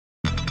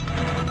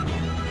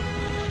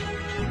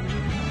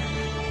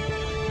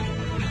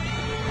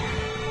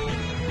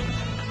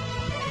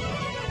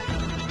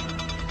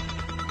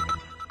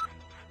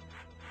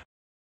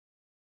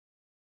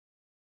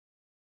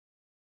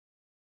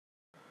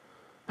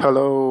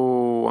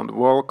Hello and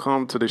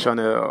welcome to the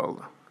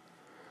channel.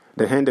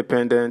 The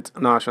Independent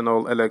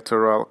National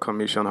Electoral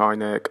Commission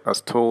 (INEC)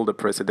 has told the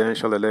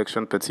Presidential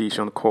Election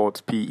Petition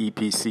Court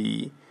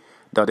 (PEPC)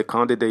 that the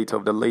candidate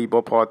of the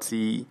Labour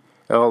Party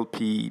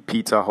 (LP)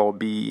 Peter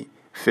Obi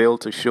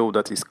failed to show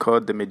that he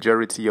scored the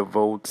majority of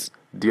votes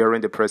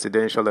during the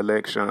presidential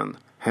election,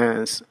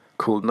 hence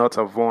could not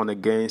have won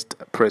against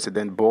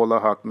President Bola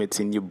Ahmed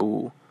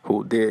Tinubu,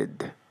 who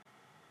did.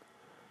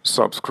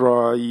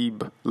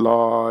 Subscribe,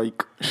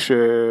 like,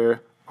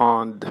 share,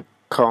 and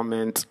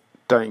comment.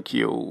 Thank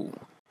you.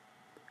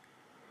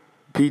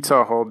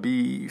 Peter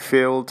Obi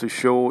failed to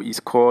show he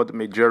scored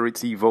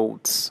majority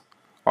votes,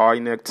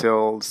 INEC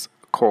tells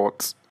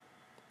court.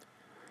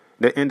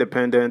 The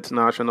Independent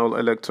National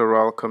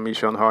Electoral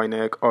Commission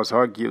 (INEC) has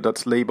argued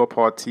that Labour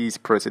Party's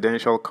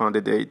presidential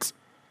candidate,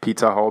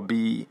 Peter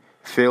Obi,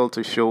 failed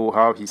to show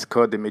how he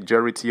scored the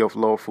majority of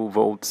lawful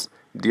votes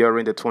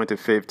during the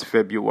 25th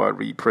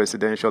February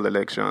presidential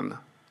election.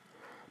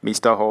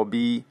 Mr.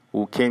 Obi,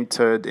 who came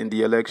third in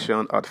the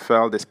election, had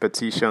filed his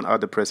petition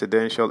at the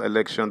Presidential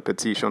Election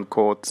Petition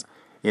Court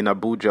in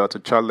Abuja to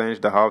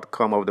challenge the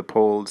outcome of the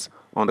polls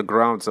on the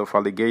grounds of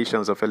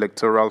allegations of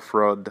electoral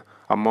fraud,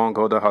 among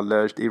other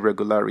alleged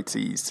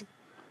irregularities.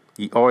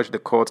 He urged the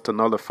court to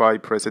nullify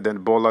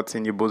President Bola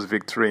Tinubu's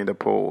victory in the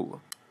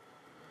poll.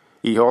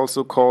 He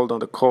also called on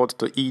the court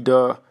to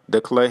either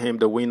declare him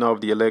the winner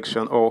of the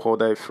election or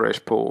hold a fresh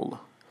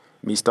poll.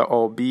 Mr.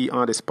 Obi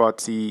and his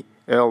party,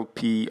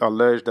 LP,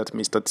 alleged that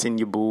Mr.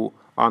 Tinubu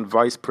and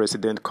Vice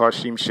President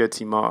Kashim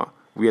Shettima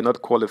were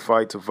not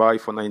qualified to vie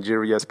for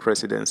Nigeria's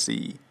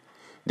presidency.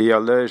 They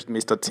alleged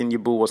Mr.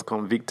 Tinubu was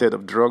convicted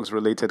of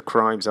drugs-related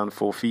crimes and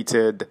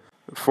forfeited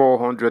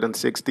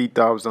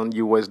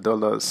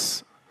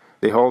 $460,000.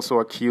 They also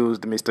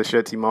accused Mr.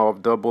 Shettima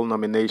of double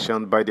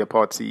nomination by their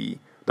party,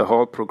 the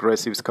All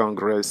Progressives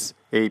Congress,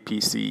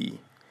 APC.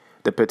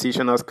 The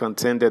petitioners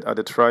contended at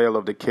the trial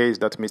of the case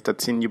that Mr.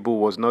 Tinubu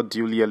was not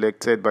duly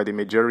elected by the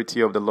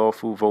majority of the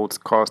lawful votes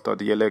cast at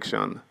the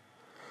election.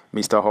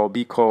 Mr.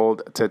 Obi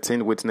called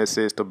 13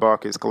 witnesses to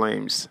back his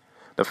claims.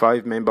 The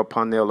five-member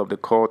panel of the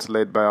court,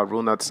 led by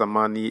Arunat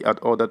Samani, had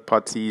ordered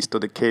parties to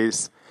the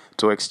case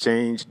to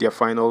exchange their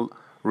final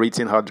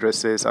written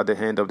addresses at the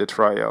end of the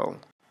trial.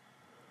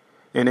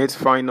 In its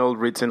final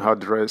written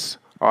address,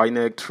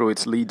 INEC, through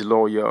its lead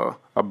lawyer,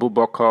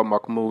 Abubakar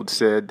Mahmood,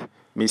 said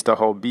Mr.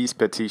 Obi's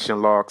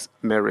petition lacks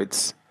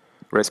merits.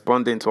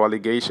 Responding to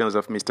allegations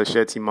of Mr.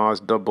 Shettima's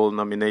double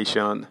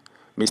nomination,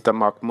 Mr.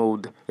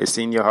 Mahmood, a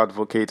senior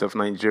advocate of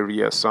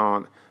Nigeria,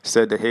 SAN,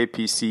 said the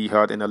APC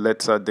had, in a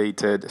letter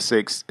dated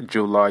 6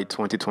 July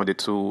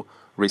 2022,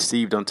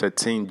 received on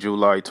 13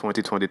 July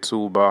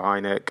 2022 by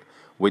INEC,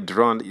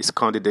 withdrawn his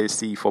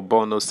candidacy for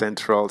Borno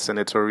Central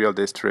Senatorial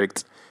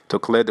District to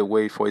clear the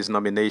way for his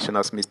nomination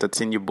as Mr.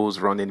 Tinubu's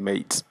running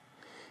mate.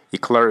 He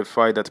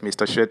clarified that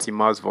Mr.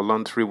 Shettima's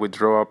voluntary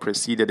withdrawal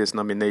preceded his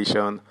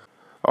nomination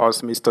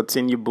as Mr.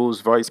 Tinubu's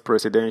vice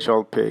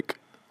presidential pick.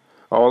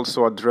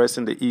 Also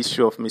addressing the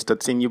issue of Mr.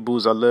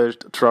 Tinubu's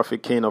alleged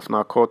trafficking of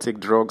narcotic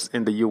drugs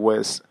in the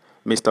U.S.,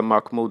 Mr.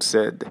 Mahmood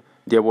said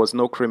there was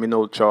no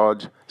criminal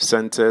charge,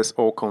 sentence,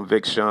 or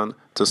conviction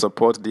to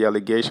support the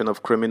allegation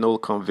of criminal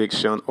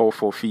conviction or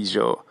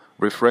forfeiture,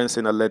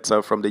 referencing a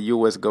letter from the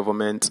U.S.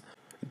 government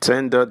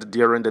tendered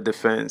during the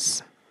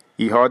defense.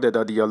 He added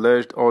that the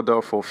alleged order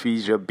of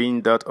forfeiture,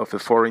 being that of a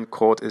foreign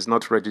court, is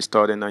not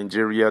registered in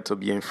Nigeria to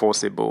be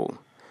enforceable.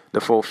 The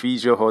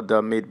forfeiture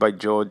order made by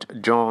Judge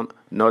John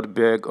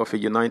Nordberg of a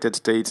United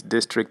States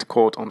District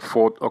Court on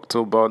 4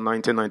 October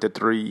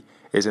 1993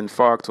 is in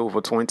fact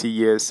over 20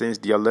 years since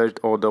the alleged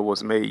order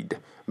was made,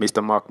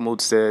 Mr.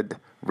 Mahmood said,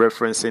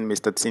 referencing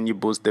Mr.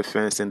 Tinubu's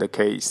defense in the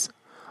case.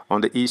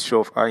 On the issue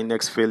of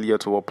INEC's failure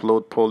to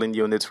upload polling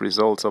unit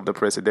results of the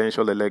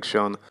presidential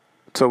election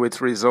to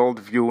its result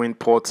viewing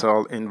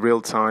portal in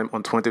real time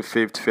on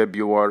 25th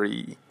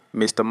February,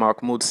 Mr.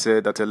 Mahmood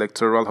said that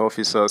electoral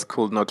officers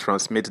could not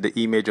transmit the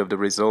image of the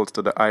results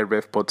to the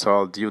IREF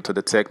portal due to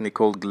the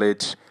technical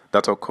glitch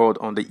that occurred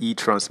on the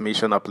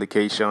e-transmission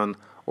application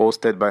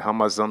hosted by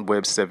Amazon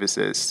Web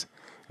Services.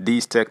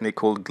 This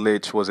technical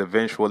glitch was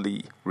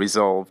eventually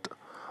resolved.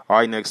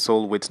 INEC's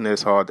sole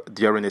witness had,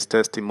 during his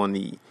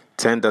testimony,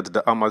 tendered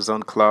the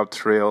Amazon Cloud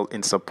Trail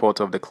in support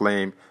of the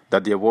claim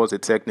that there was a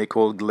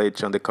technical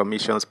glitch on the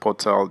Commission's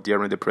portal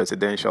during the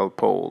presidential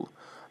poll.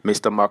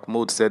 Mr.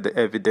 Mahmood said the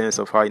evidence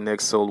of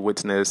INEC's sole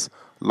witness,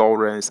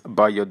 Lawrence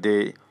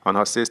Bayode, an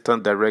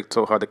assistant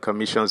director at the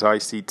Commission's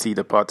ICT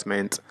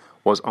department,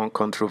 was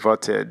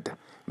uncontroverted.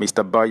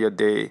 Mr.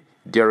 Bayode,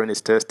 during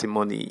his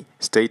testimony,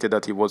 stated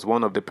that he was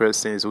one of the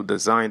persons who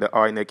designed the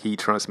INEC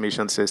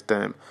e-transmission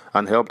system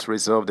and helped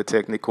resolve the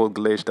technical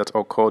glitch that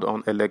occurred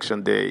on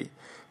Election Day.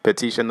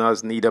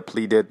 Petitioners neither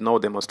pleaded nor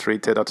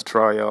demonstrated at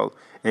trial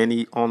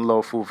any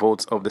unlawful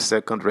votes of the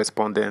second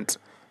respondent,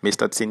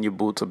 Mr.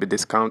 Tinubu, to be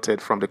discounted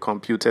from the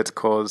computed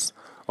scores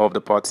of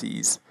the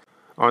parties,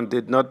 and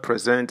did not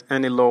present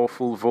any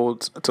lawful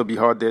votes to be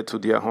added to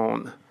their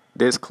own.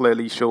 This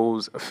clearly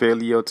shows a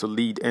failure to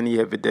lead any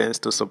evidence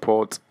to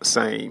support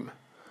same.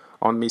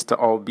 On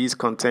Mr. Obi's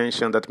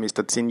contention that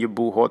Mr.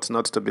 Tinubu ought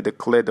not to be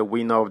declared the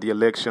winner of the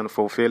election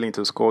for failing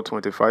to score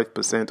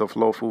 25% of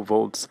lawful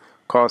votes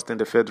cast in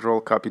the Federal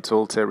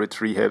Capital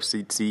Territory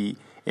 (FCT)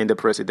 in the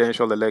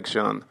presidential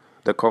election,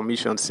 the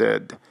Commission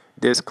said,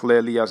 this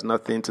clearly has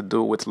nothing to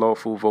do with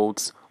lawful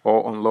votes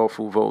or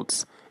unlawful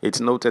votes. It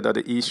noted that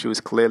the issue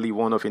is clearly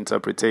one of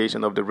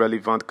interpretation of the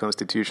relevant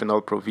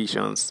constitutional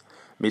provisions.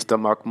 Mr.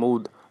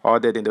 Mahmood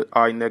added in the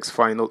INEC's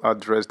final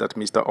address that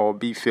Mr.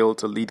 Obi failed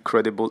to lead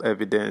credible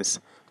evidence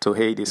to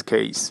aid his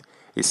case.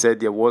 He said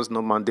there was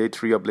no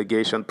mandatory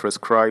obligation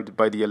prescribed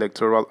by the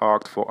Electoral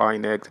Act for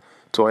INEC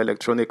to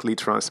electronically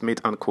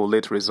transmit and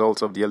collate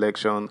results of the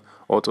election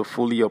or to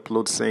fully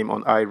upload same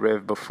on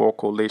iRev before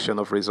collation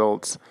of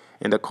results.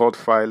 In the court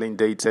filing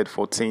dated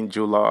 14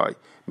 July,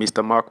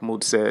 Mr.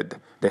 Mahmood said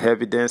the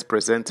evidence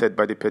presented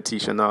by the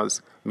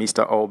petitioners,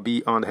 Mr.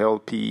 Obi and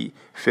LP,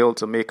 failed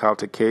to make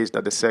out a case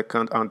that the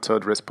second and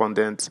third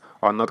respondents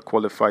are not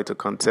qualified to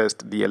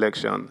contest the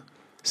election.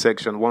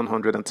 Section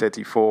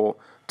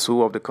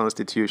 134(2) of the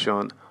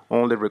Constitution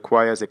only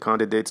requires a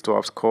candidate to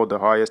have scored the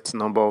highest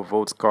number of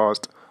votes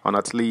cast on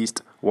at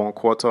least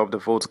 1/4 of the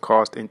votes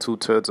cast in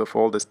 2/3 of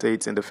all the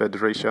states in the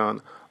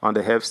Federation, and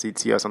the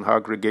FCT as an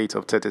aggregate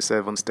of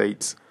 37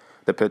 states.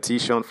 The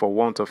petition for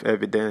want of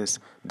evidence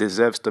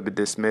deserves to be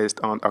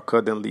dismissed and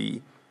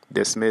accordingly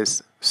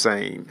dismiss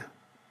same.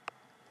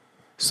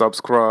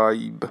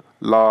 Subscribe,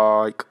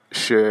 like,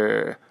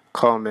 share,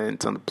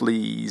 comment, and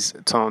please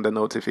turn the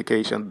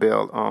notification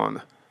bell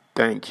on.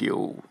 Thank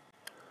you.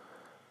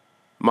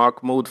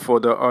 Mahmood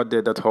further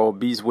added that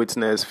Obi's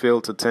witness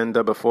failed to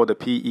tender before the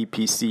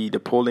PEPC the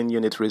polling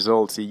unit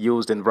results he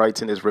used in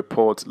writing his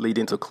report,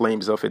 leading to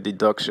claims of a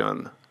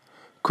deduction.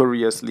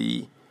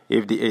 Curiously,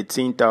 if the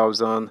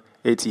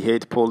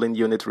 18,088 polling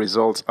unit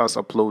results as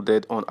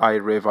uploaded on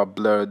iRev are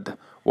blurred,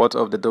 what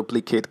of the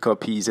duplicate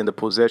copies in the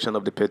possession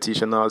of the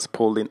petitioner's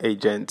polling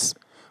agents?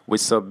 We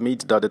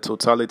submit that the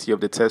totality of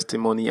the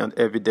testimony and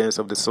evidence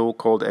of the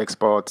so-called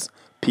experts,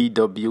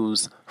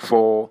 PWs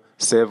 4,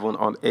 7,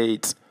 and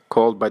 8,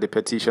 called by the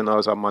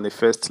petitioners are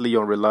manifestly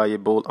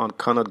unreliable and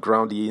cannot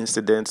ground the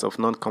incidents of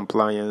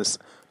non-compliance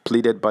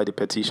pleaded by the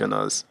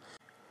petitioners.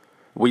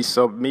 We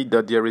submit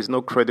that there is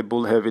no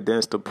credible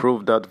evidence to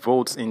prove that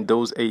votes in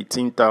those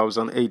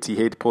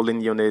 18,088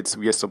 polling units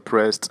were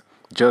suppressed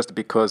just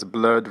because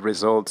blurred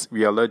results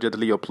were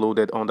allegedly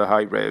uploaded on the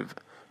iRev.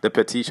 The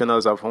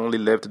petitioners have only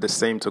left the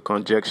same to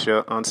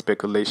conjecture and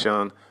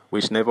speculation,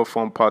 which never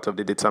form part of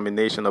the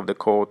determination of the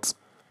courts,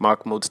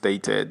 Mahmood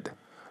stated.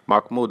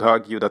 Mahmood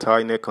argued that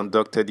INEC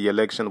conducted the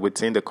election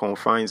within the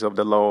confines of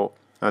the law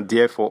and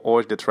therefore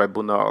urged the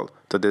tribunal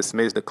to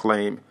dismiss the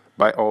claim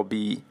by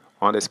Obi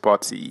and his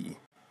party.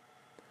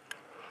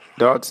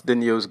 That's the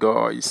news,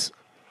 guys.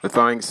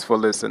 Thanks for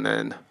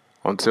listening.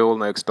 Until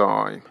next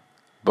time.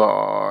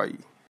 Bye.